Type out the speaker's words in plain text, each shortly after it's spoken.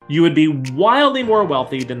you would be wildly more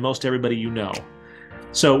wealthy than most everybody you know.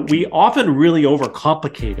 So we often really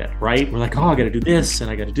overcomplicate it, right? We're like, oh, I got to do this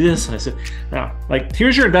and I got to do this. And I said, now, like,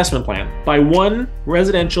 here's your investment plan. Buy one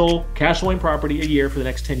residential cash flowing property a year for the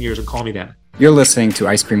next 10 years and call me then. You're listening to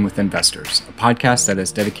Ice Cream with Investors, a podcast that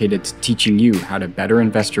is dedicated to teaching you how to better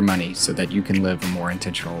invest your money so that you can live a more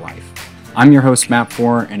intentional life. I'm your host, Matt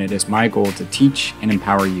Four, and it is my goal to teach and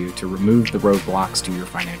empower you to remove the roadblocks to your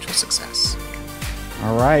financial success.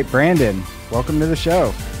 All right, Brandon, welcome to the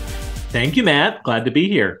show. Thank you, Matt. Glad to be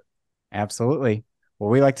here. Absolutely. Well,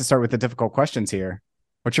 we like to start with the difficult questions here.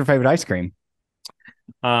 What's your favorite ice cream?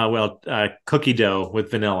 Cookie dough with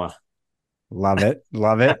vanilla. Love it.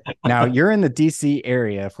 Love it. Now, you're in the DC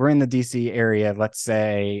area. If we're in the DC area, let's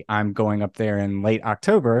say I'm going up there in late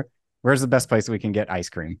October, where's the best place we can get ice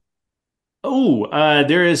cream? Oh,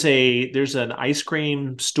 there's an ice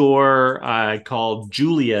cream store called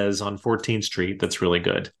Julia's on 14th Street that's really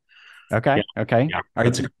good. Okay. Yeah. Okay.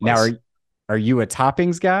 Yeah, are you a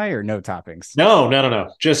toppings guy or no toppings? No.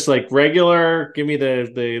 Just like regular. Give me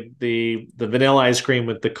the vanilla ice cream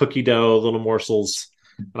with the cookie dough, little morsels,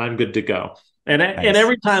 and I'm good to go. And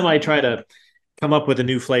every time I try to come up with a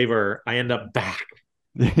new flavor, I end up back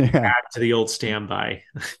to the old standby.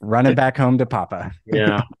 Running back home to Papa.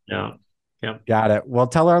 Yeah. Got it. Well,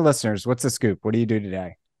 tell our listeners, what's the scoop? What do you do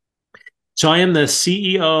today? So I am the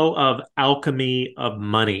CEO of Alchemy of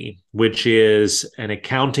Money, which is an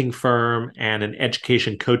accounting firm and an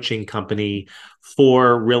education coaching company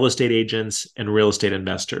for real estate agents and real estate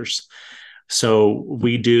investors. So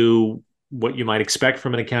we do what you might expect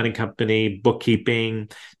from an accounting company: bookkeeping,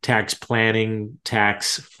 tax planning,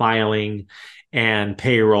 tax filing, and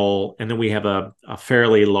payroll. And then we have a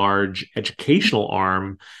fairly large educational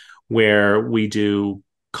arm where we do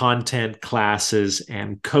content, classes,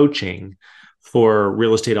 and coaching for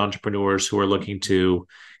real estate entrepreneurs who are looking to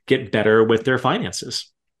get better with their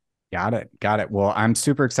finances. Got it. Well, I'm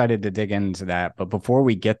super excited to dig into that. But before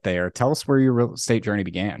we get there, tell us where your real estate journey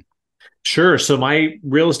began. Sure. So my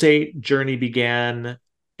real estate journey began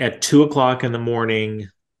at 2:00 in the morning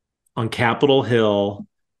on Capitol Hill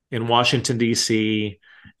in Washington, D.C.,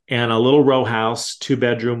 and a little row house,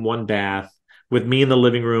 2-bedroom, 1-bath, with me in the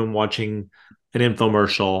living room watching an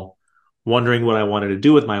infomercial, wondering what I wanted to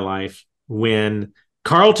do with my life, when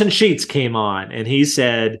Carlton Sheets came on and he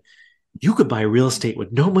said, you could buy real estate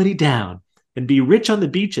with no money down and be rich on the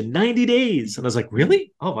beach in 90 days. And I was like,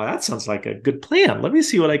 really? Oh, well, that sounds like a good plan. Let me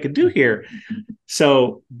see what I could do here.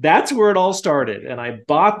 So that's where it all started. And I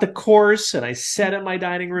bought the course and I sat at my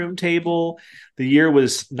dining room table. The year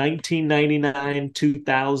was 1999,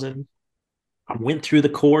 2000. I went through the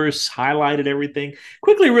course, highlighted everything,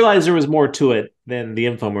 quickly realized there was more to it than the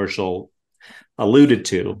infomercial alluded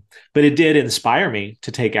to, but it did inspire me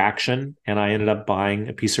to take action. And I ended up buying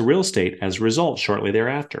a piece of real estate as a result shortly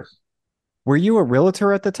thereafter. Were you a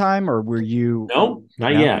realtor at the time or were you? No,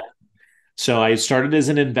 not yet. So I started as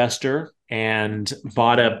an investor and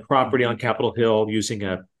bought a property on Capitol Hill using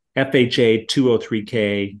a FHA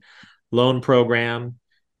 203K loan program,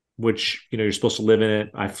 which, you're supposed to live in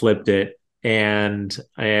it. I flipped it. And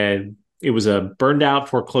it was a burned out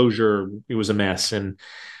foreclosure. It was a mess. And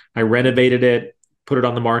I renovated it, put it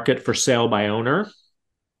on the market for sale by owner.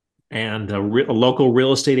 And a local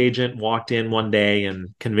real estate agent walked in one day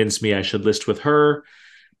and convinced me I should list with her.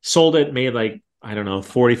 Sold it, made $40,000,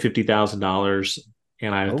 $50,000.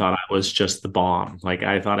 And I thought I was just the bomb.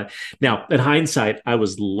 Now, in hindsight, I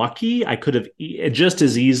was lucky. I could have just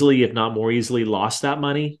as easily, if not more easily, lost that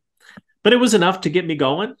money. But it was enough to get me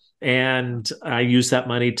going. And I used that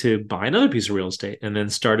money to buy another piece of real estate and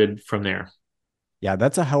then started from there. Yeah,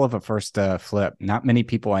 that's a hell of a first flip. Not many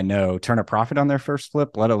people I know turn a profit on their first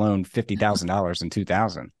flip, let alone $50,000 in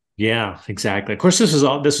 2000. Yeah, exactly. Of course, this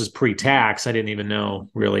was pre-tax. I didn't even know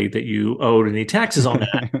really that you owed any taxes on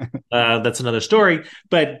that. That's another story.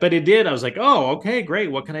 But it did. I was like, oh, okay,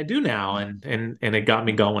 great. What can I do now? And it got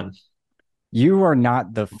me going. You are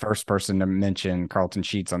not the first person to mention Carlton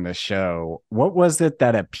Sheets on this show. What was it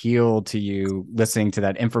that appealed to you listening to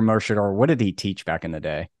that infomercial, or what did he teach back in the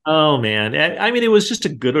day? Oh man. I mean, it was just a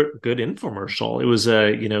good infomercial. It was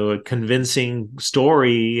a convincing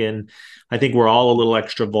story. And I think we're all a little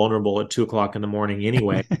extra vulnerable at 2:00 in the morning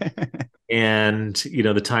anyway. And,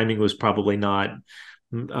 the timing was probably not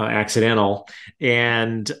accidental.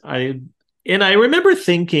 And I remember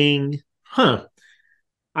thinking,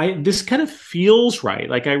 this kind of feels right.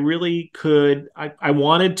 Like I really could, I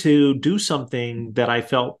wanted to do something that I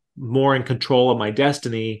felt more in control of my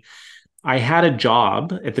destiny. I had a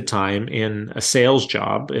job at the time, in a sales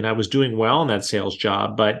job, and I was doing well in that sales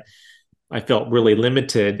job, but I felt really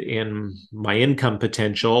limited in my income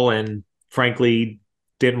potential, and frankly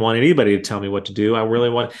didn't want anybody to tell me what to do.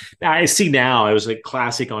 I see now I was a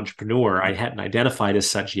classic entrepreneur. I hadn't identified as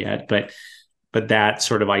such yet, but that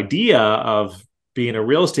sort of idea of being a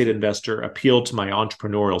real estate investor appealed to my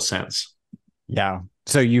entrepreneurial sense. Yeah.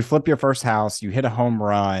 So you flip your first house, you hit a home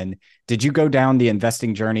run. Did you go down the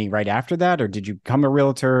investing journey right after that, or did you become a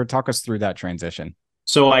realtor? Talk us through that transition.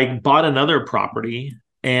 So I bought another property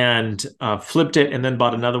and flipped it, and then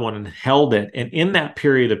bought another one and held it. And in that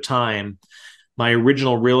period of time, my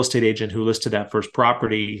original real estate agent who listed that first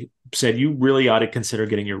property said, "You really ought to consider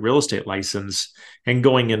getting your real estate license and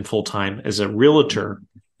going in full time as a realtor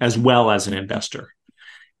as well as an investor."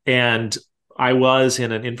 And I was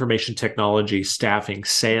in an information technology staffing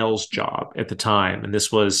sales job at the time. And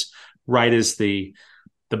this was right as the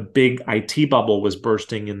big IT bubble was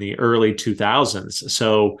bursting in the early 2000s.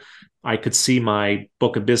 So I could see my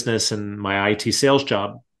book of business and my IT sales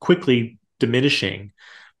job quickly diminishing,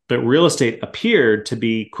 but real estate appeared to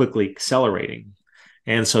be quickly accelerating.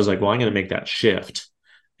 And so I was like, well, I'm going to make that shift.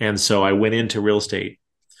 And so I went into real estate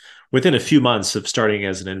within a few months of starting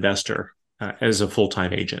as an investor, as a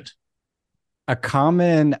full-time agent. A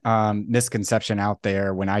common misconception out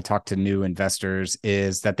there when I talk to new investors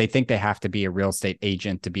is that they think they have to be a real estate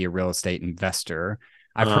agent to be a real estate investor.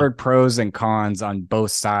 I've Uh, heard pros and cons on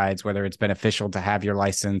both sides, whether it's beneficial to have your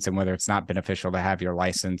license and whether it's not beneficial to have your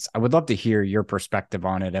license. I would love to hear your perspective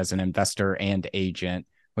on it as an investor and agent.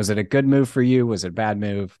 Was it a good move for you? Was it a bad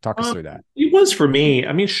move? Talk us through that. it was for me.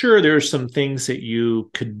 I mean, sure, there's some things that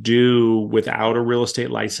you could do without a real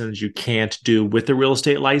estate license you can't do with a real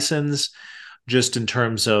estate license, just in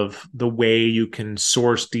terms of the way you can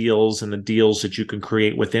source deals and the deals that you can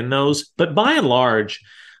create within those. But by and large,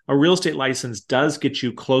 a real estate license does get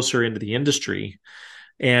you closer into the industry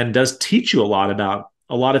and does teach you a lot about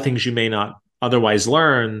a lot of things you may not otherwise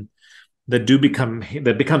learn that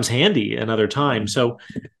becomes handy another time. So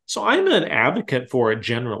I'm an advocate for it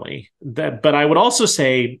generally. But I would also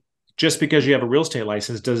say just because you have a real estate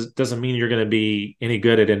license doesn't mean you're going to be any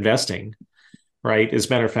good at investing, right? As a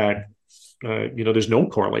matter of fact, there's no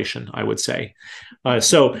correlation, I would say. But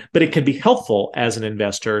it can be helpful as an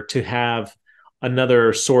investor to have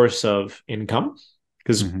another source of income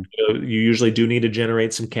because Mm-hmm. you usually do need to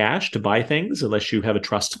generate some cash to buy things, unless you have a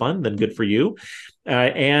trust fund, then good for you.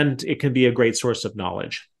 And it can be a great source of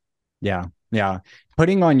knowledge. Yeah. Yeah.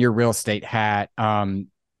 Putting on your real estate hat,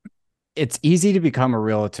 it's easy to become a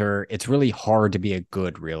realtor. It's really hard to be a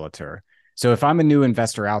good realtor. So if I'm a new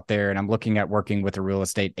investor out there and I'm looking at working with a real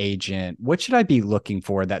estate agent, what should I be looking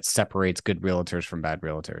for that separates good realtors from bad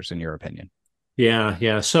realtors, in your opinion? Yeah,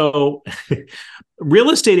 yeah. So real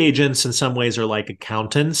estate agents in some ways are like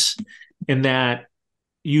accountants in that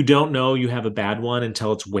you don't know you have a bad one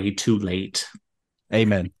until it's way too late.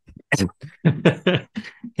 Amen.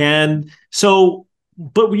 And so,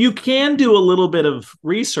 but you can do a little bit of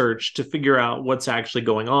research to figure out what's actually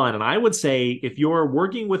going on. And I would say if you're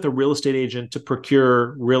working with a real estate agent to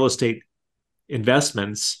procure real estate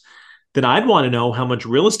investments, then I'd want to know how much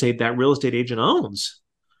real estate that real estate agent owns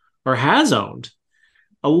or has owned.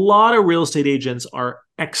 A lot of real estate agents are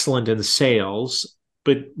excellent in sales,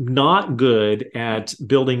 but not good at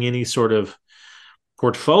building any sort of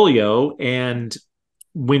portfolio. And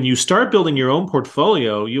when you start building your own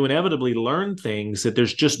portfolio, you inevitably learn things that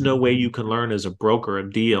there's just no way you can learn as a broker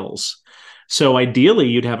of deals. So ideally,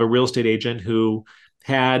 you'd have a real estate agent who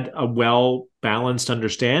had a well balanced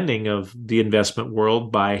understanding of the investment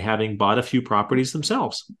world by having bought a few properties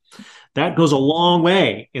themselves. That goes a long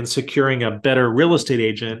way in securing a better real estate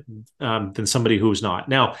agent than somebody who's not.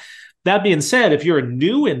 Now, that being said, if you're a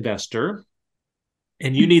new investor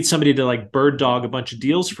and you need somebody to like bird dog a bunch of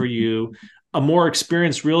deals for you, a more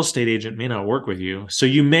experienced real estate agent may not work with you. So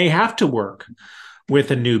you may have to work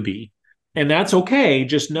with a newbie. And that's okay.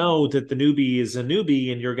 Just know that the newbie is a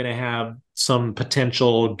newbie and you're going to have some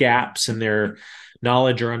potential gaps in their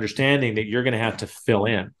knowledge or understanding that you're going to have to fill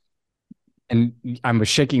in. And I was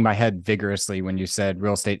shaking my head vigorously when you said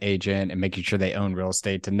real estate agent and making sure they own real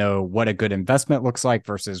estate to know what a good investment looks like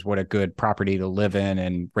versus what a good property to live in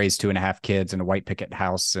and raise 2.5 kids in a white picket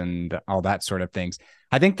house and all that sort of things.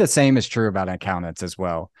 I think the same is true about accountants as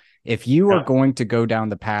well. If you are going to go down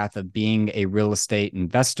the path of being a real estate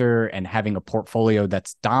investor and having a portfolio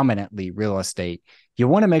that's dominantly real estate, you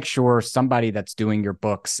want to make sure somebody that's doing your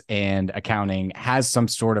books and accounting has some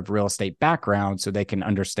sort of real estate background so they can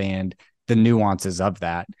understand the nuances of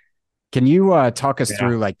that. Can you talk us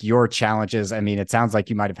through like your challenges? I mean, it sounds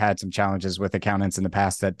like you might have had some challenges with accountants in the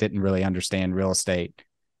past that didn't really understand real estate.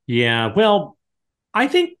 Yeah. Well, I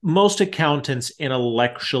think most accountants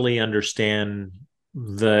intellectually understand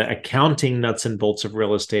the accounting nuts and bolts of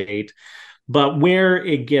real estate, but where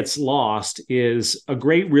it gets lost is a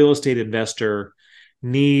great real estate investor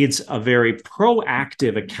needs a very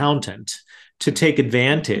proactive accountant to take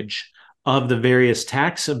advantage of the various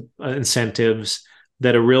tax incentives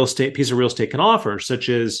that a real estate piece of real estate can offer, such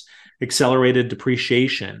as accelerated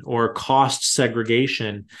depreciation or cost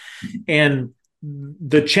segregation. And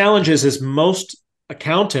the challenge is most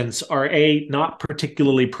accountants are A, not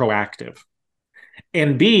particularly proactive,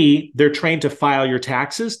 and B, they're trained to file your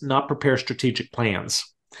taxes, not prepare strategic plans.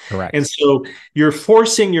 And Correct. so you're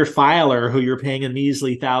forcing your filer, who you're paying a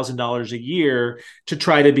measly $1,000 a year, to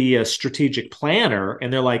try to be a strategic planner.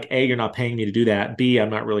 And they're like, A, you're not paying me to do that. B, I'm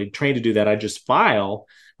not really trained to do that. I just file,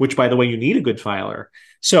 which, by the way, you need a good filer.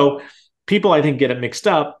 So people, I think, get it mixed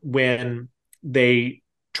up when they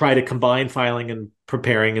try to combine filing and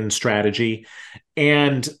preparing and strategy.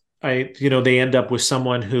 And they end up with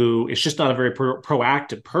someone who is just not a very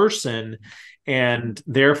proactive person, and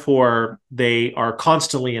therefore they are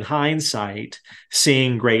constantly in hindsight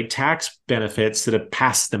seeing great tax benefits that have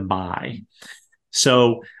passed them by.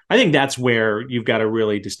 So I think that's where you've got to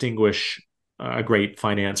really distinguish a great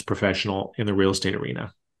finance professional in the real estate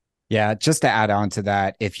arena. Yeah, just to add on to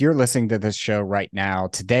that, if you're listening to this show right now,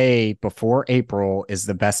 today before April is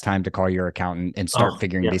the best time to call your accountant and start Oh,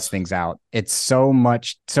 figuring these yes. things out. It's so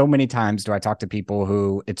many times do I talk to people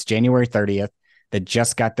who it's January 30th that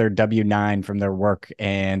just got their W-9 from their work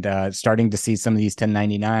and starting to see some of these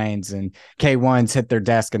 1099s and K1s hit their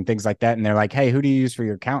desk and things like that. And they're like, hey, who do you use for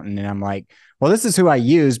your accountant? And I'm like, well, this is who I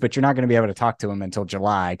use, but you're not going to be able to talk to them until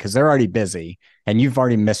July because they're already busy and you've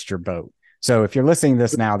already missed your boat. So if you're listening to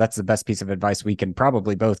this now, that's the best piece of advice we can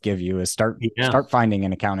probably both give you is Yeah. start finding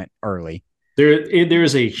an accountant early. There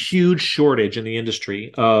is a huge shortage in the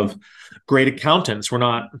industry of great accountants. We're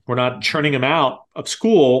not churning them out of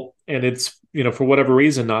school, and it's, for whatever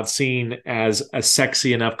reason, not seen as a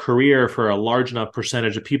sexy enough career for a large enough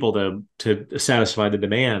percentage of people to satisfy the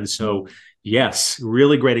demand. So yes,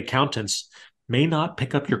 really great accountants may not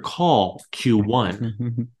pick up your call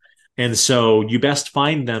Q1. And so you best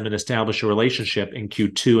find them and establish a relationship in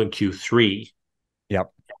Q2 and Q3.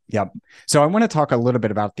 Yep. Yep. So I want to talk a little bit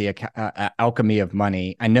about the alchemy of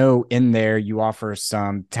money. I know in there you offer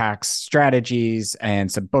some tax strategies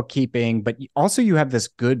and some bookkeeping, but also you have this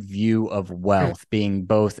good view of wealth, being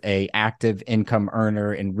both a active income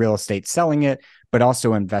earner in real estate, selling it, but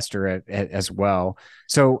also investor as well.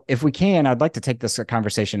 So if we can, I'd like to take this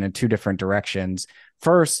conversation in two different directions.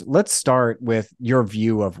 First, let's start with your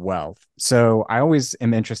view of wealth. So I always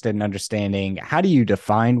am interested in understanding, how do you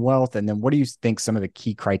define wealth? And then what do you think some of the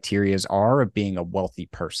key criterias are of being a wealthy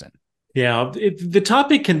person? Yeah, the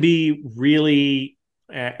topic can be really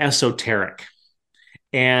esoteric.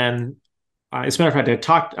 And as a matter of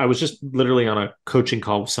fact, I was just literally on a coaching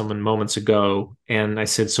call with someone moments ago. And I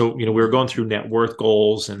said, so, we were going through net worth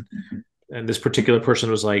goals, and this particular person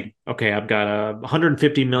was like, okay, I've got a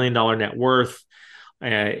 $150 million net worth,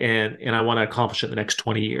 and I want to accomplish it in the next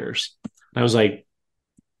 20 years. And I was like,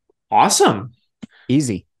 awesome.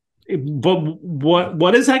 Easy. But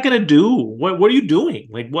what is that going to do? What are you doing?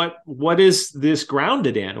 Like, what is this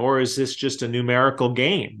grounded in? Or is this just a numerical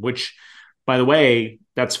game? Which, by the way,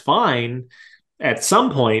 that's fine at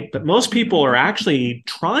some point, but most people are actually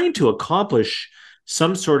trying to accomplish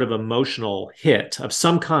some sort of emotional hit of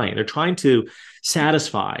some kind. They're trying to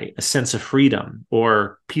satisfy a sense of freedom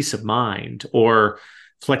or peace of mind or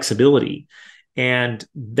flexibility. And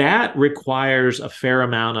that requires a fair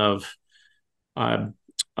amount uh,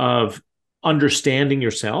 of understanding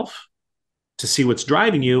yourself to see what's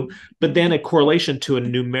driving you, but then a correlation to a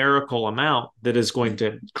numerical amount that is going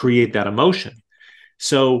to create that emotion.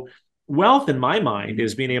 So wealth, in my mind,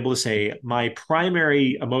 is being able to say, my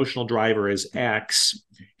primary emotional driver is X,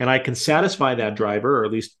 and I can satisfy that driver, or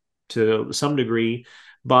at least to some degree,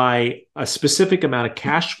 by a specific amount of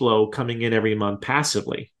cash flow coming in every month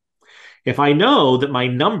passively. If I know that my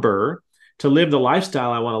number to live the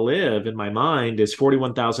lifestyle I want to live in my mind is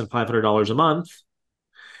 $41,500 a month,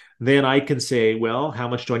 then I can say, well, how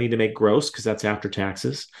much do I need to make gross? Because that's after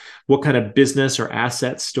taxes. What kind of business or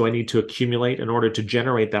assets do I need to accumulate in order to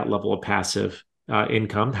generate that level of passive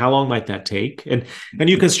income? How long might that take? And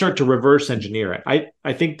you can start to reverse engineer it.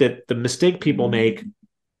 I think that the mistake people make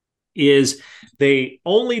is they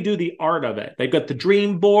only do the art of it. They've got the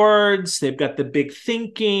dream boards, they've got the big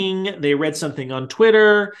thinking, they read something on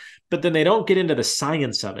Twitter, but then they don't get into the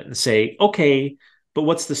science of it and say, okay, but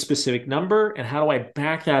what's the specific number? And how do I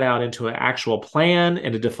back that out into an actual plan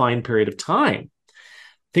and a defined period of time?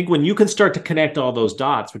 think when you can start to connect all those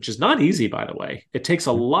dots, which is not easy, by the way, it takes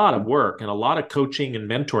a lot of work and a lot of coaching and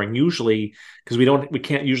mentoring, usually because we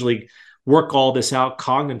can't usually work all this out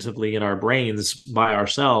cognitively in our brains by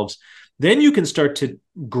ourselves. Then you can start to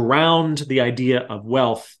ground the idea of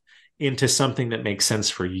wealth into something that makes sense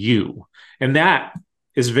for you. And that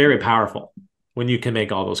is very powerful when you can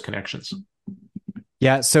make all those connections.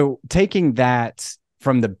 Yeah. So taking that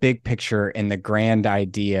from the big picture and the grand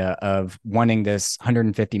idea of wanting this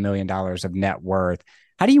 $150 million of net worth,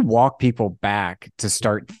 how do you walk people back to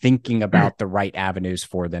start thinking about the right avenues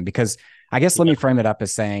for them? Because I guess let me frame it up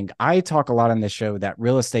as saying, I talk a lot on this show that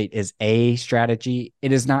real estate is a strategy.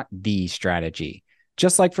 It is not the strategy.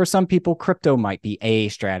 Just like for some people, crypto might be a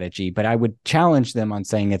strategy, but I would challenge them on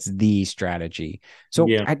saying it's the strategy. So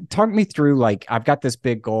Yeah. talk me through, like, I've got this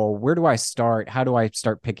big goal. Where do I start? How do I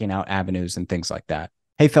start picking out avenues and things like that?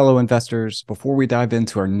 Hey, fellow investors, before we dive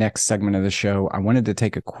into our next segment of the show, I wanted to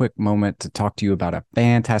take a quick moment to talk to you about a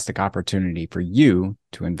fantastic opportunity for you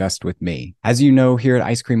to invest with me. As you know, here at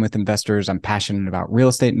Ice Cream with Investors, I'm passionate about real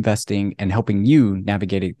estate investing and helping you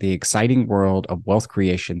navigate the exciting world of wealth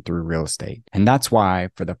creation through real estate. And that's why,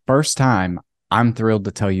 for the first time, I'm thrilled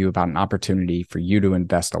to tell you about an opportunity for you to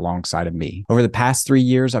invest alongside of me. Over the past 3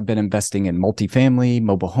 years, I've been investing in multifamily,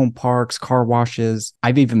 mobile home parks, car washes.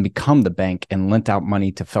 I've even become the bank and lent out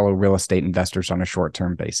money to fellow real estate investors on a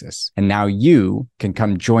short-term basis. And now you can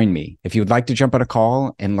come join me. If you would like to jump on a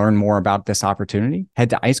call and learn more about this opportunity, head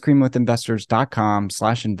to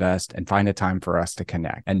icecreamwithinvestors.com/invest and find a time for us to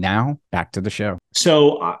connect. And now back to the show.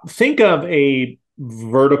 So think of a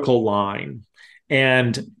vertical line.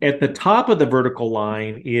 And at the top of the vertical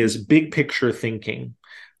line is big picture thinking.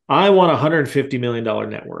 I want $150 million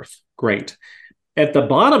net worth. Great. At the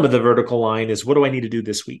bottom of the vertical line is what do I need to do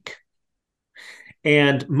this week?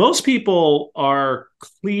 And most people are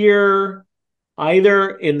clear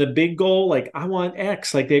either in the big goal, like I want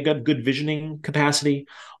X, like they've got good visioning capacity,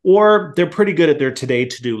 or they're pretty good at their today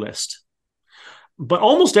to-do list. But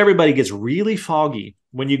almost everybody gets really foggy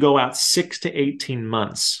when you go out 6 to 18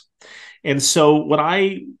 months. And so what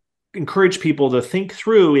I encourage people to think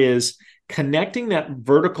through is connecting that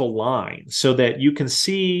vertical line so that you can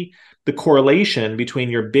see the correlation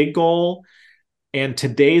between your big goal and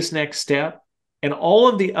today's next step and all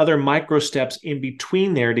of the other micro steps in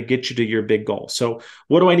between there to get you to your big goal. So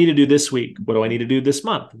what do I need to do this week? What do I need to do this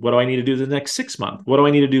month? What do I need to do the next 6 months? What do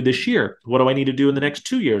I need to do this year? What do I need to do in the next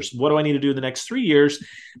 2 years? What do I need to do in the next 3 years?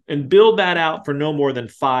 And build that out for no more than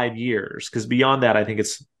 5 years. Because beyond that, I think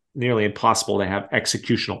it's nearly impossible to have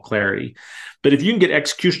executional clarity. But if you can get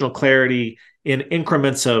executional clarity in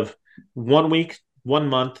increments of 1 week, 1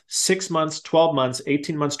 month, 6 months, 12 months,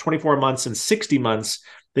 18 months, 24 months, and 60 months,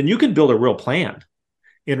 then you can build a real plan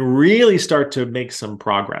and really start to make some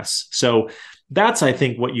progress. So that's, I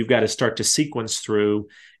think, what you've got to start to sequence through.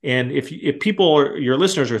 And if people, your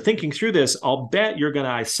listeners, are thinking through this, I'll bet you're going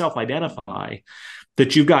to self-identify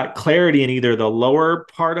that you've got clarity in either the lower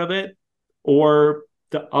part of it or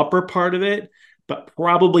the upper part of it, but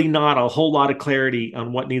probably not a whole lot of clarity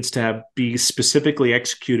on what needs to be specifically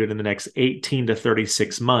executed in the next 18 to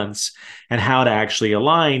 36 months and how to actually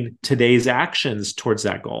align today's actions towards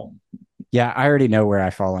that goal. Yeah, I already know where I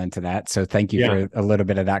fall into that. So thank you for a little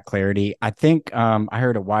bit of that clarity. I think I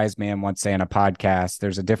heard a wise man once say on a podcast,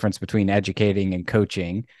 there's a difference between educating and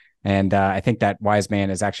coaching. And I think that wise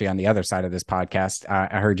man is actually on the other side of this podcast.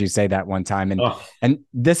 I heard you say that one time. And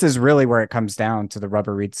this is really where it comes down to the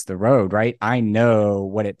rubber meets the road, right? I know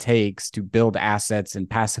what it takes to build assets and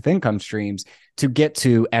passive income streams to get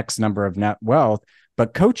to X number of net wealth.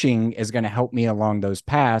 But coaching is going to help me along those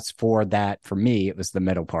paths. For that, for me, it was the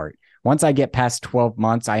middle part. Once I get past 12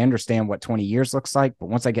 months, I understand what 20 years looks like. But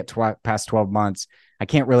once I get past 12 months, I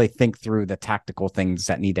can't really think through the tactical things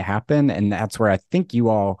that need to happen. And that's where I think you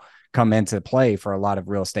all come into play for a lot of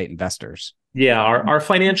real estate investors. Yeah, our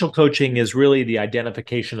financial coaching is really the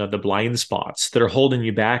identification of the blind spots that are holding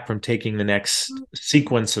you back from taking the next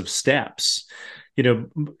sequence of steps. You know,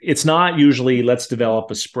 it's not usually let's develop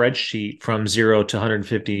a spreadsheet from 0 to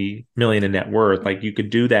 150 million in net worth. Like you could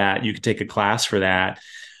do that, you could take a class for that.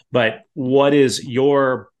 But what is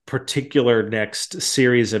your particular next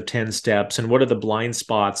series of 10 steps, and what are the blind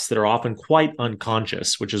spots that are often quite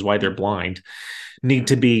unconscious, which is why they're blind, need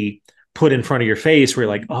to be put in front of your face where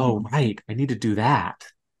you're like, oh, right, I need to do that.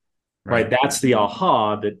 Right. That's the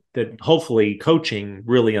aha that hopefully coaching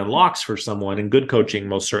really unlocks for someone, and good coaching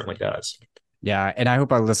most certainly does. Yeah. And I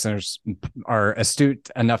hope our listeners are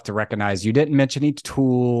astute enough to recognize you didn't mention any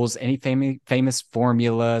tools, any famous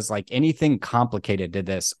formulas, like anything complicated to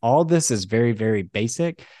this. All this is very, very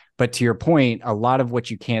basic, But to your point, a lot of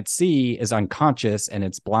what you can't see is unconscious and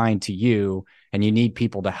it's blind to you. And you need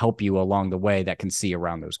people to help you along the way that can see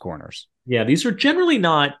around those corners. Yeah, these are generally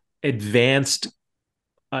not advanced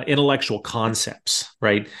intellectual concepts,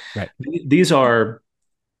 right? Right. These are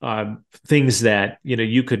things that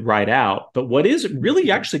you could write out. But what is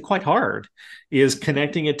really actually quite hard is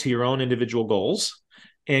connecting it to your own individual goals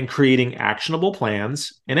and creating actionable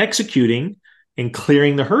plans and executing and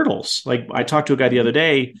clearing the hurdles. Like I talked to a guy the other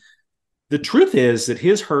day. The truth is that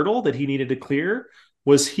his hurdle that he needed to clear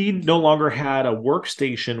was he no longer had a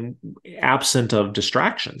workstation absent of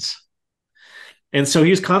distractions. And so he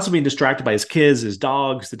was constantly being distracted by his kids, his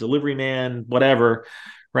dogs, the delivery man, whatever.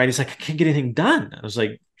 Right. He's like, I can't get anything done. I was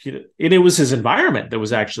like, and it was his environment that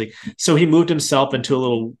was actually, so he moved himself into a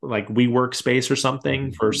little like WeWork space or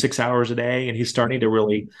something for 6 hours a day. And he's starting to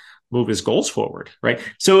really move his goals forward. Right.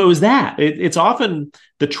 So it was that it's often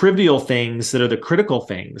the trivial things that are the critical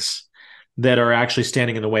things that are actually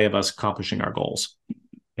standing in the way of us accomplishing our goals.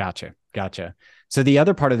 Gotcha. So the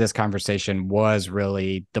other part of this conversation was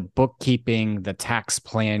really the bookkeeping, the tax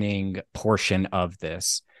planning portion of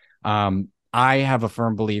this. I have a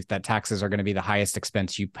firm belief that taxes are going to be the highest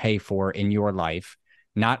expense you pay for in your life,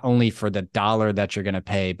 not only for the dollar that you're going to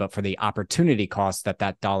pay, but for the opportunity cost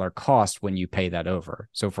that dollar costs when you pay that over.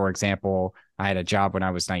 So for example, I had a job when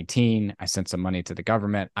I was 19. I sent some money to the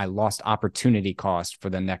government. I lost opportunity cost for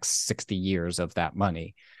the next 60 years of that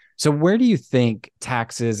money. So where do you think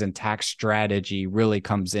taxes and tax strategy really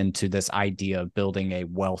comes into this idea of building a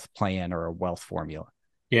wealth plan or a wealth formula?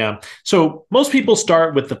 Yeah. So most people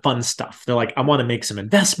start with the fun stuff. They're like, I want to make some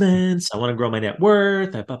investments. I want to grow my net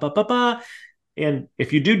worth. And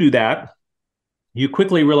if you do that, you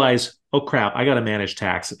quickly realize, oh crap, I got to manage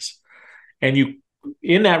taxes. And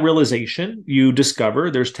in that realization, you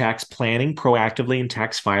discover there's tax planning proactively and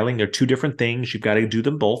tax filing. They're two different things. You've got to do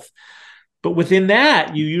them both. But within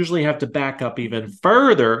that, you usually have to back up even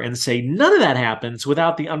further and say none of that happens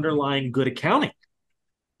without the underlying good accounting,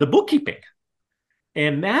 the bookkeeping.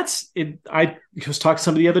 And that's it. I was talking to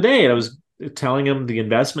somebody the other day and I was telling him the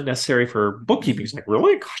investment necessary for bookkeeping. He's like,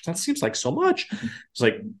 really? Gosh, that seems like so much. It's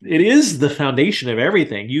like, it is the foundation of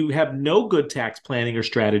everything. You have no good tax planning or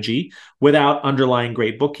strategy without underlying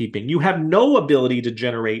great bookkeeping. You have no ability to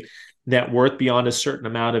generate net worth beyond a certain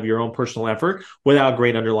amount of your own personal effort without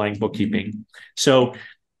great underlying bookkeeping. So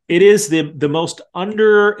it is the most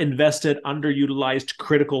underinvested, underutilized,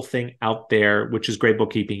 critical thing out there, which is great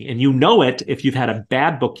bookkeeping. And you know it if you've had a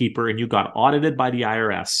bad bookkeeper and you got audited by the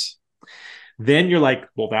IRS. Then you're like,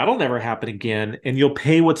 well, that'll never happen again. And you'll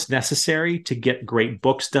pay what's necessary to get great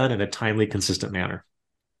books done in a timely, consistent manner.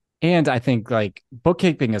 And I think like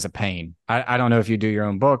bookkeeping is a pain. I don't know if you do your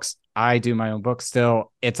own books. I do my own books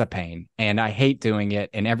still. It's a pain and I hate doing it.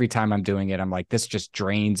 And every time I'm doing it, I'm like, this just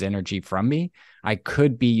drains energy from me. I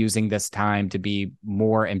could be using this time to be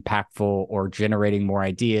more impactful or generating more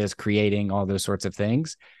ideas, creating all those sorts of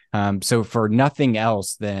things. So for nothing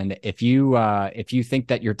else, then if you think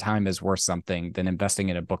that your time is worth something, then investing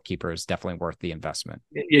in a bookkeeper is definitely worth the investment.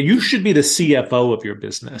 Yeah, you should be the CFO of your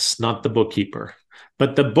business, not the bookkeeper.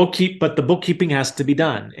 But the bookkeeping has to be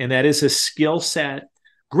done, and that is a skill set.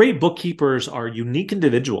 Great bookkeepers are unique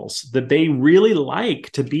individuals that they really like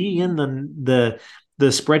to be in the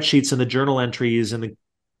spreadsheets and the journal entries and the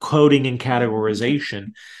coding and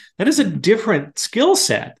categorization. That is a different skill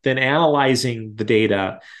set than analyzing the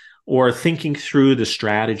data or thinking through the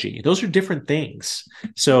strategy. Those are different things.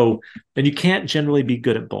 So, and you can't generally be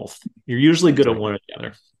good at both. You're usually good at one or the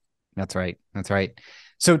other. That's right.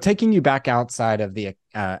 So taking you back outside of the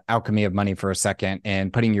alchemy of money for a second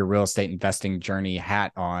and putting your real estate investing journey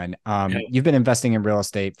hat on, you've been investing in real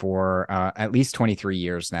estate for at least 23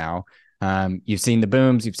 years now. You've seen the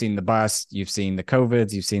booms, you've seen the busts, you've seen the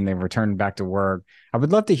COVIDs, you've seen the return back to work. I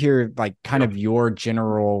would love to hear like kind of your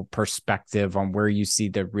general perspective on where you see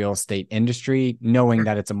the real estate industry, knowing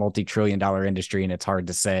that it's a multi-trillion-dollar industry and it's hard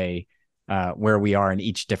to say where we are in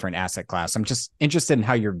each different asset class. I'm just interested in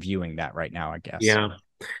how you're viewing that right now, I guess. Yeah.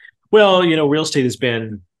 Well, real estate has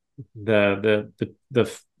been the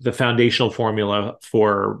foundational formula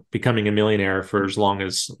for becoming a millionaire for as long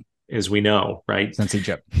as we know, right? Since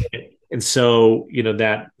Egypt. And so,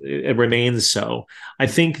 that it remains so. I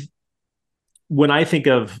think when I think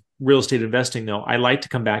of real estate investing, though, I like to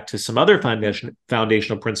come back to some other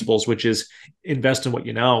foundational principles, which is invest in what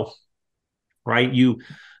you know, right? You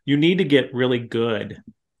need to get really good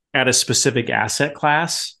at a specific asset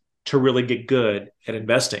class to really get good at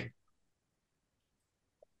investing.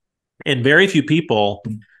 And very few people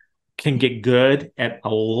can get good at a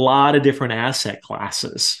lot of different asset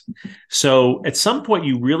classes. So at some point,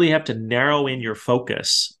 you really have to narrow in your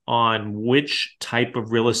focus on which type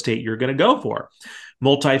of real estate you're going to go for.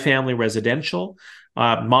 Multifamily residential,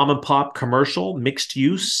 mom and pop commercial, mixed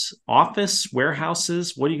use, office,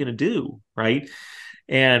 warehouses. What are you going to do, right?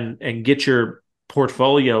 And get your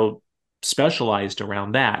portfolio specialized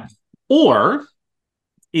around that. Or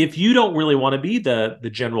if you don't really want to be the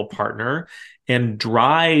general partner and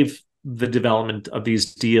drive the development of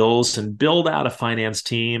these deals and build out a finance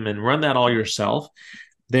team and run that all yourself,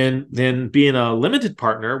 then being a limited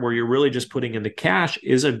partner where you're really just putting in the cash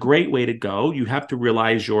is a great way to go. You have to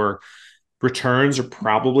realize your returns are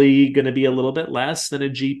probably going to be a little bit less than a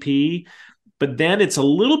GP, but then it's a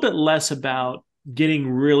little bit less about getting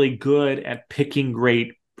really good at picking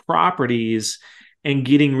great properties and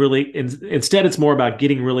getting really, instead it's more about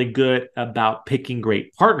getting really good about picking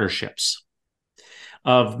great partnerships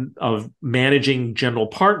of managing general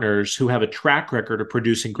partners who have a track record of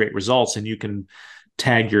producing great results, and you can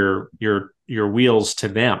tag your wheels to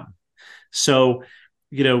them. So,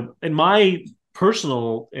 in my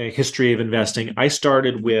personal history of investing, I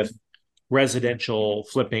started with residential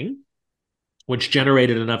flipping, which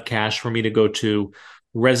generated enough cash for me to go to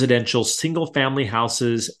residential single family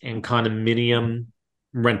houses and condominium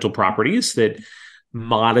rental properties that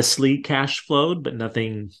modestly cash flowed, but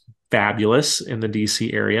nothing fabulous in the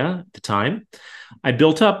DC area at the time. I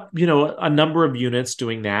built up, a number of units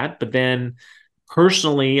doing that. But then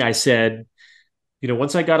personally, I said,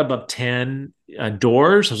 once I got above 10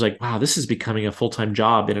 doors, I was like, wow, this is becoming a full-time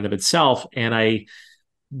job in and of itself. And I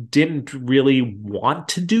didn't really want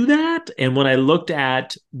to do that. And when I looked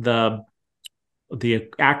at the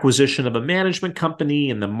acquisition of a management company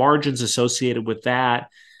and the margins associated with that,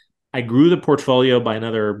 I grew the portfolio by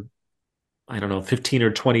another, I don't know, 15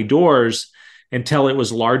 or 20 doors until it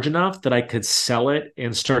was large enough that I could sell it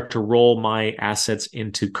and start to roll my assets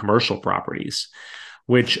into commercial properties,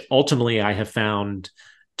 which ultimately I have found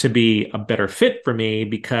to be a better fit for me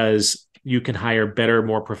because you can hire better,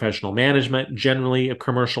 more professional management, generally of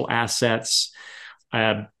commercial assets.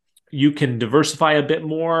 You can diversify a bit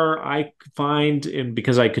more, I find,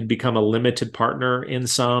 because I could become a limited partner in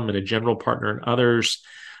some and a general partner in others.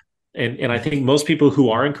 And I think most people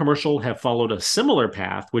who are in commercial have followed a similar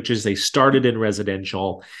path, which is they started in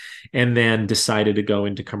residential and then decided to go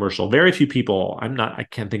into commercial. Very few people, I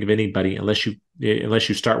can't think of anybody unless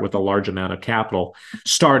you start with a large amount of capital,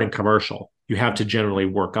 start in commercial. You have to generally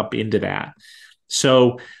work up into that.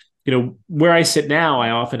 So, where I sit now,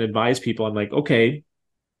 I often advise people, I'm like, okay,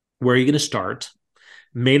 where are you going to start?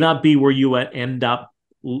 May not be where you end up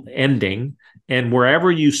ending. And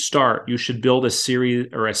wherever you start, you should build a series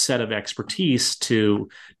or a set of expertise to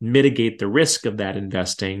mitigate the risk of that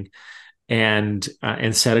investing and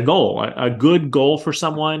set a goal. A good goal for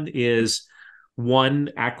someone is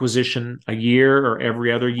one acquisition a year or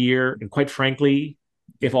every other year. And quite frankly,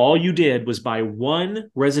 if all you did was buy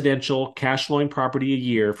one residential cash flowing property a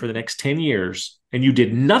year for the next 10 years and you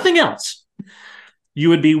did nothing else, you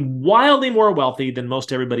would be wildly more wealthy than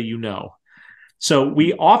most everybody you know. So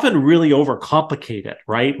we often really overcomplicate it,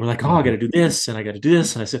 right? We're like, oh, I got to do this and I got to do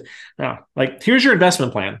this. And I said, no, here's your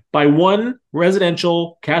investment plan. Buy one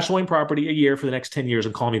residential cash flowing property a year for the next 10 years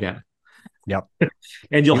and call me then. Yep.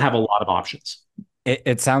 And you'll have a lot of options.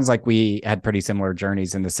 It sounds like we had pretty similar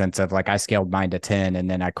journeys in the sense of I scaled mine to 10 and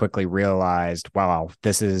then I quickly realized, wow,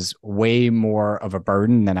 this is way more of a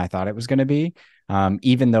burden than I thought it was going to be.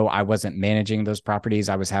 Even though I wasn't managing those properties,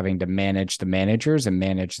 I was having to manage the managers and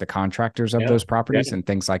manage the contractors of those properties and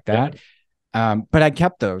things like that. But I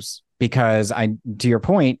kept those because to your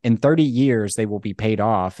point, in 30 years, they will be paid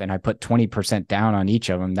off. And I put 20% down on each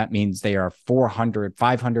of them. That means they are 400,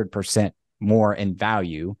 500% more in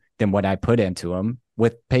value than what I put into them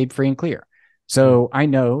with paid free and clear. So I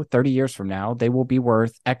know 30 years from now, they will be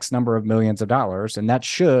worth X number of millions of dollars. And that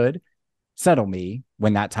should settle me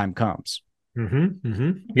when that time comes.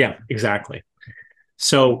 Yeah, exactly.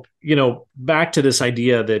 So, back to this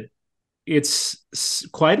idea that it's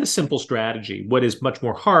quite a simple strategy. What is much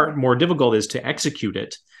more difficult is to execute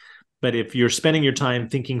it. But if you're spending your time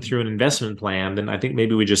thinking through an investment plan, then I think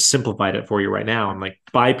maybe we just simplified it for you right now. I'm like,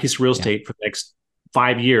 buy a piece of real estate for the next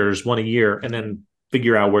 5 years, one a year, and then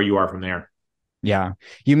figure out where you are from there. Yeah.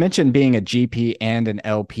 You mentioned being a GP and an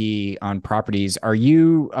LP on properties. Are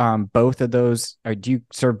you both of those, or do you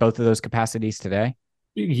serve both of those capacities today?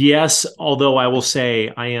 Yes, although I will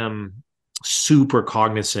say I am super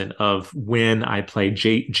cognizant of when I play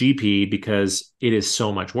GP because it is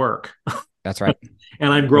so much work. That's right.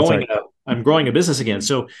 And I'm growing a business again.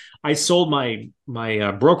 So I sold my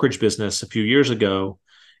brokerage business a few years ago,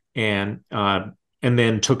 and and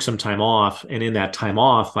then took some time off. And in that time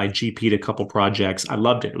off, I GP'd a couple projects. I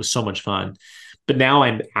loved it. It was so much fun. But now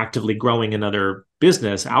I'm actively growing another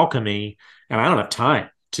business, Alchemy, and I don't have time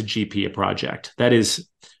to GP a project. That is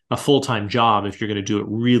a full-time job if you're going to do it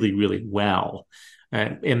really, really well.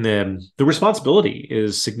 And the responsibility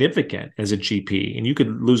is significant as a GP, and you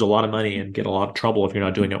could lose a lot of money and get a lot of trouble if you're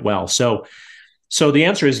not doing it well. So the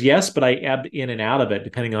answer is yes, but I ebb in and out of it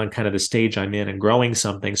depending on kind of the stage I'm in and growing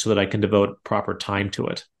something so that I can devote proper time to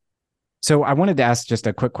it. So I wanted to ask just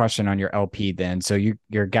a quick question on your LP then. So you're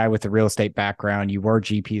a guy with a real estate background, you were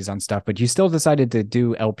GPs on stuff, but you still decided to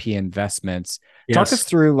do LP investments. Talk us Yes.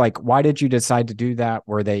 through like why did you decide to do that?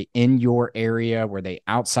 Were they in your area? Were they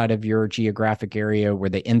outside of your geographic area? Were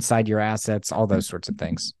they inside your assets? All those sorts of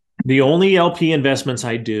things. The only LP investments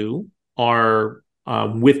I do are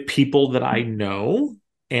with people that I know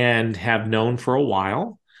and have known for a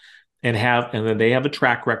while and that they have a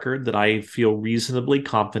track record that I feel reasonably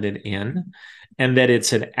confident in, and that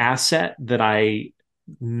it's an asset that I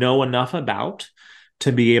know enough about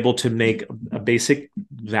to be able to make a basic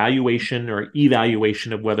valuation or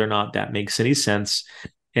evaluation of whether or not that makes any sense.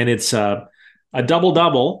 And it's a double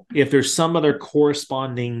double if there's some other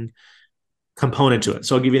corresponding component to it.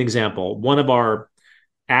 So I'll give you an example. One of our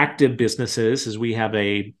active businesses is we have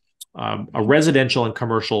a residential and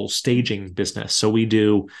commercial staging business. So we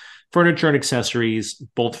do furniture and accessories,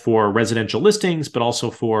 both for residential listings, but also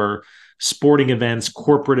for sporting events,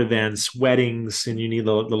 corporate events, weddings, and you need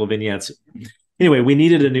little vignettes. Anyway, we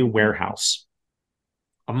needed a new warehouse,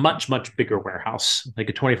 a much, much bigger warehouse, like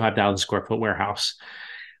a 25,000 square foot warehouse.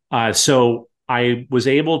 So I was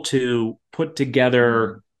able to put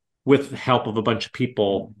together, with the help of a bunch of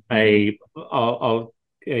people, a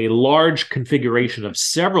large configuration of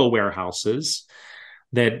several warehouses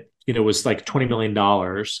that was like $20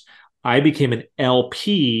 million. I became an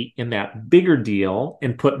LP in that bigger deal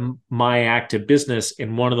and put my active business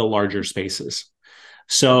in one of the larger spaces.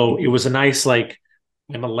 So it was a nice, like,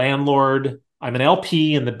 I'm a landlord, I'm an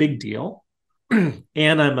LP in the big deal, and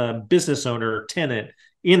I'm a business owner tenant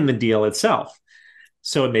in the deal itself.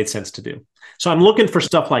 So it made sense to do. So I'm looking for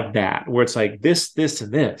stuff like that, where it's like this,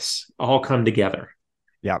 and this all come together.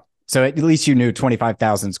 Yeah. So at least you knew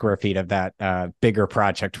 25,000 square feet of that bigger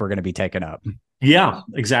project were going to be taken up. Yeah,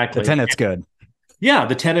 The exactly. tenant's good. Yeah,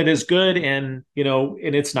 the tenant is good, and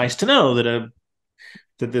and it's nice to know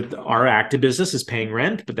that our active business is paying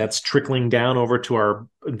rent, but that's trickling down over to our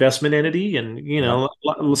investment entity, and Yep.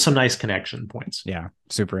 some nice connection points. Yeah.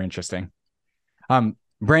 Super interesting.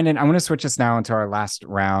 Brandon, I want to switch us now into our last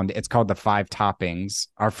round. It's called the 5 toppings.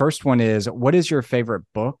 Our first one is, what is your favorite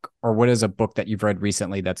book, or what is a book that you've read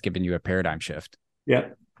recently that's given you a paradigm shift? Yeah,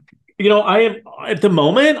 I am at the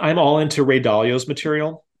moment. I'm all into Ray Dalio's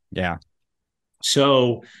material. Yeah.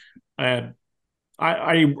 So, uh,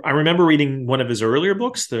 I remember reading one of his earlier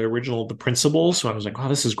books, the original The Principles. So I was like, wow,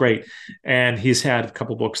 this is great. And he's had a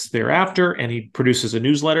couple books thereafter, and he produces a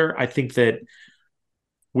newsletter. I think that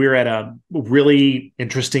we're at a really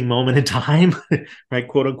interesting moment in time, right,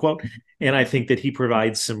 quote unquote. And I think that he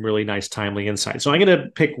provides some really nice, timely insight. So I'm going to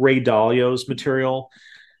pick Ray Dalio's material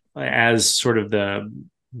as sort of the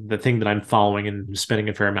thing that I'm following and spending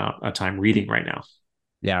a fair amount of time reading right now.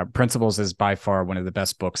 Yeah. Principles is by far one of the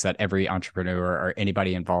best books that every entrepreneur or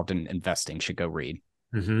anybody involved in investing should go read.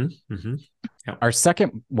 Mm-hmm, mm-hmm. Yeah. Our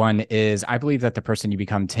second one is, I believe that the person you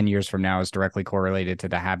become 10 years from now is directly correlated to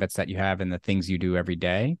the habits that you have and the things you do every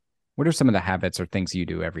day. What are some of the habits or things you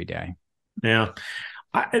do every day? Yeah.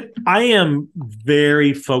 I am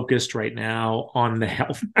very focused right now on the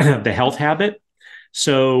health the health habit.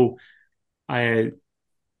 So I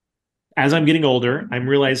as I'm getting older, I'm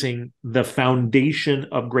realizing the foundation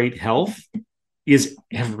of great health is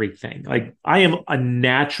everything. Like, I am a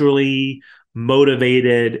naturally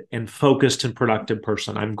motivated and focused and productive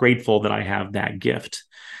person. I'm grateful that I have that gift.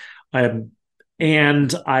 Um,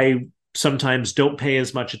 and I sometimes don't pay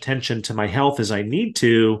as much attention to my health as I need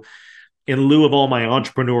to in lieu of all my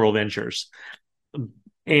entrepreneurial ventures.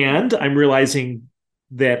 And I'm realizing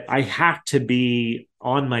that I have to be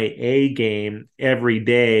on my A game every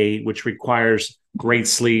day, which requires great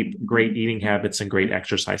sleep, great eating habits, and great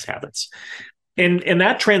exercise habits. And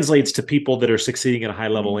that translates to people that are succeeding at a high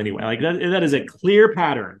level anyway. Like, that is a clear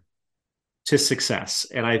pattern to success.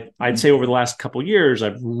 And I'd say over the last couple of years,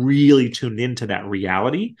 I've really tuned into that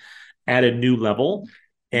reality at a new level,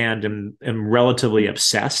 and am relatively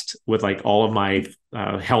obsessed with, like, all of my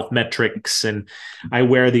health metrics. And I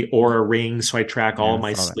wear the Aura ring, so I track all Yeah, of I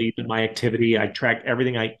my saw that. sleep and my activity. I track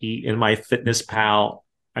everything I eat in my Fitness Pal.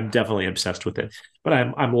 I'm definitely obsessed with it, but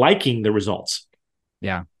I'm liking the results.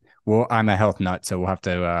 Yeah. Well, I'm a health nut, so we'll have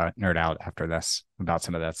to nerd out after this about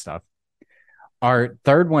some of that stuff. Our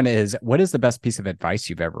third one is, what is the best piece of advice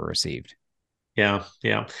you've ever received? Yeah,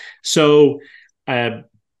 yeah. So, uh,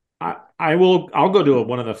 I'll go to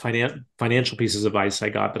one of the financial pieces of advice I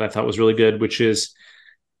got that I thought was really good, which is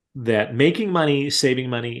that making money, saving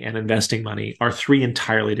money, and investing money are three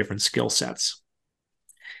entirely different skill sets.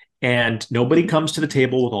 And nobody comes to the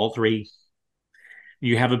table with all three.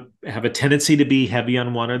 You have a tendency to be heavy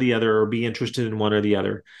on one or the other, or be interested in one or the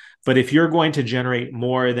other. But if you're going to generate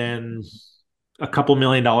more than a couple $1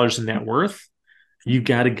 million in net worth, you've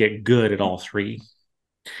got to get good at all three.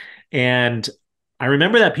 And I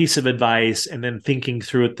remember that piece of advice, and then thinking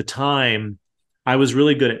through at the time, I was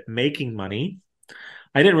really good at making money.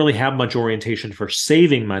 I didn't really have much orientation for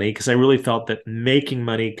saving money because I really felt that making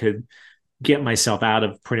money could get myself out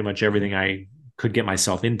of pretty much everything I could get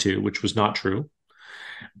myself into, which was not true.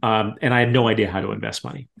 And I had no idea how to invest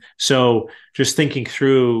money. So just thinking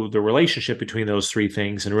through the relationship between those three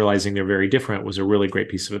things and realizing they're very different was a really great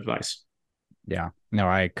piece of advice. Yeah, no,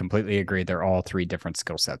 I completely agree. They're all three different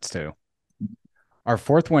skill sets too. Our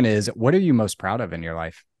fourth one is, what are you most proud of in your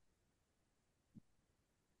life?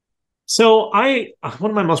 So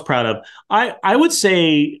what am I most proud of? I would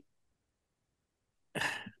say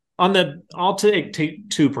I'll take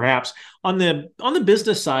two perhaps on the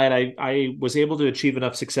business side. I was able to achieve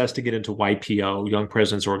enough success to get into YPO, Young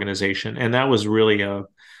Presidents Organization, and that was really a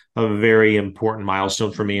very important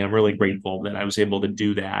milestone for me. I'm really grateful that I was able to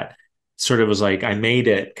do that. Sort of was like I made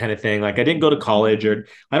it kind of thing. Like I didn't go to college, or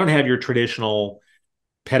I don't have your traditional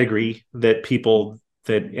pedigree that people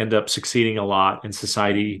that end up succeeding a lot in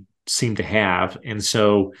society seem to have. And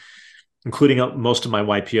so, including most of my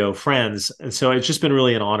YPO friends. And so it's just been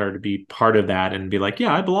really an honor to be part of that and be like,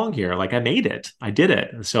 yeah, I belong here. Like I made it. I did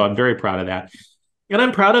it. And so I'm very proud of that. And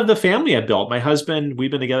I'm proud of the family I built. My husband,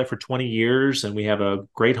 we've been together for 20 years and we have a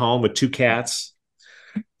great home with two cats.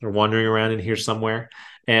 They're wandering around in here somewhere.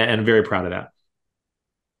 And I'm very proud of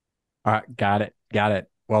that. Got it. Got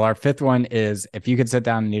it. Well, our fifth one is, if you could sit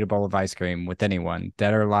down and eat a bowl of ice cream with anyone,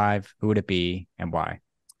 dead or alive, who would it be and why?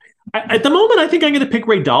 At the moment, I think I'm going to pick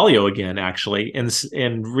Ray Dalio again, actually,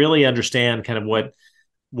 and really understand kind of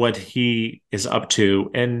what he is up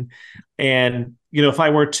to, and if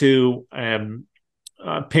I were to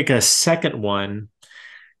pick a second one,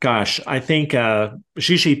 gosh, I think Xi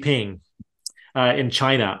Jinping in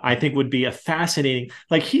China, I think would be a fascinating.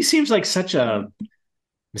 Like he seems like such a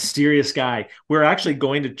mysterious guy. We're actually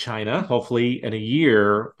going to China, hopefully in a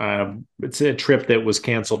year. It's a trip that was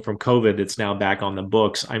canceled from COVID. It's now back on the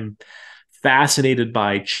books. I'm fascinated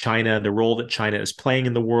by China, the role that China is playing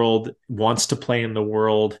in the world, wants to play in the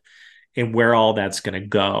world, and where all that's going to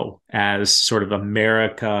go as sort of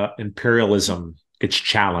America imperialism gets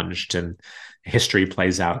challenged and history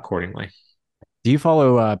plays out accordingly. Do you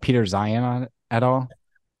follow Peter Zion at all?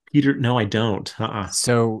 Peter, no, I don't.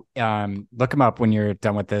 So look him up when you're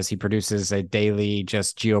done with this. He produces a daily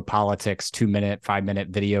just geopolitics 2-minute, 5-minute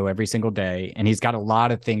video every single day. And he's got a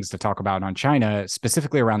lot of things to talk about on China,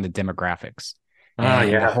 specifically around the demographics.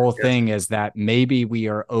 And Yeah. the whole thing is that maybe we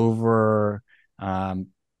are over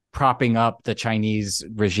propping up the Chinese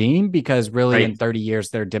regime because really in 30 years,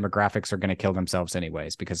 their demographics are going to kill themselves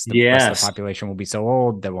anyways, because the rest of the population will be so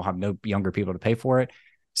old that we'll have no younger people to pay for it.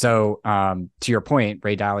 So to your point,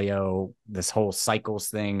 Ray Dalio, this whole cycles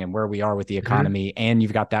thing and where we are with the economy, and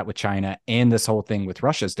you've got that with China, and this whole thing with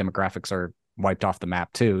Russia's demographics are wiped off the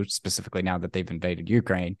map too, specifically now that they've invaded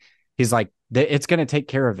Ukraine. He's like, it's going to take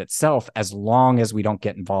care of itself as long as we don't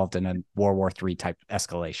get involved in a World War III type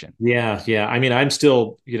escalation. Yeah, yeah. I mean, I'm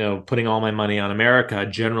still, putting all my money on America,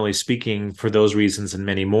 generally speaking, for those reasons and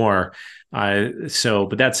many more.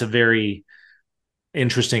 But that's a very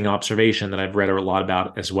interesting observation that I've read a lot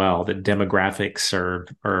about as well, that demographics are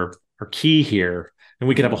key here. And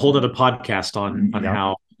we could have a whole other podcast on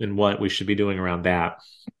how and what we should be doing around that.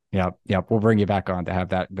 Yep. We'll bring you back on to have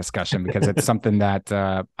that discussion because it's something that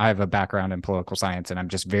I have a background in political science, and I'm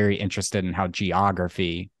just very interested in how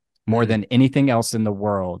geography, more than anything else in the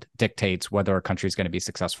world, dictates whether a country is going to be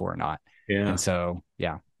successful or not. Yeah. And so,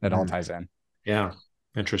 it all ties in. Yeah.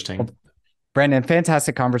 Interesting. Well, Brandon,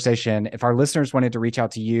 fantastic conversation. If our listeners wanted to reach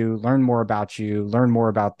out to you, learn more about you, learn more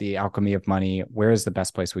about the alchemy of money, where is the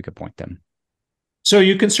best place we could point them? So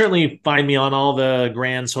you can certainly find me on all the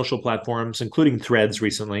grand social platforms, including Threads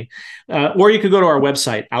recently. Or you could go to our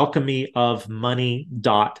website,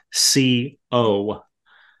 alchemyofmoney.co.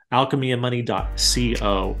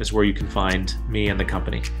 Alchemyofmoney.co is where you can find me and the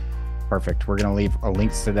company. Perfect. We're going to leave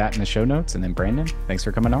links to that in the show notes. And then Brandon, thanks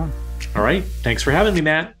for coming on. All right. Thanks for having me,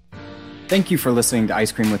 Matt. Thank you for listening to Ice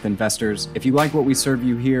Cream with Investors. If you like what we serve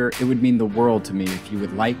you here, it would mean the world to me if you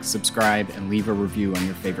would like, subscribe, and leave a review on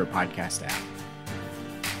your favorite podcast app.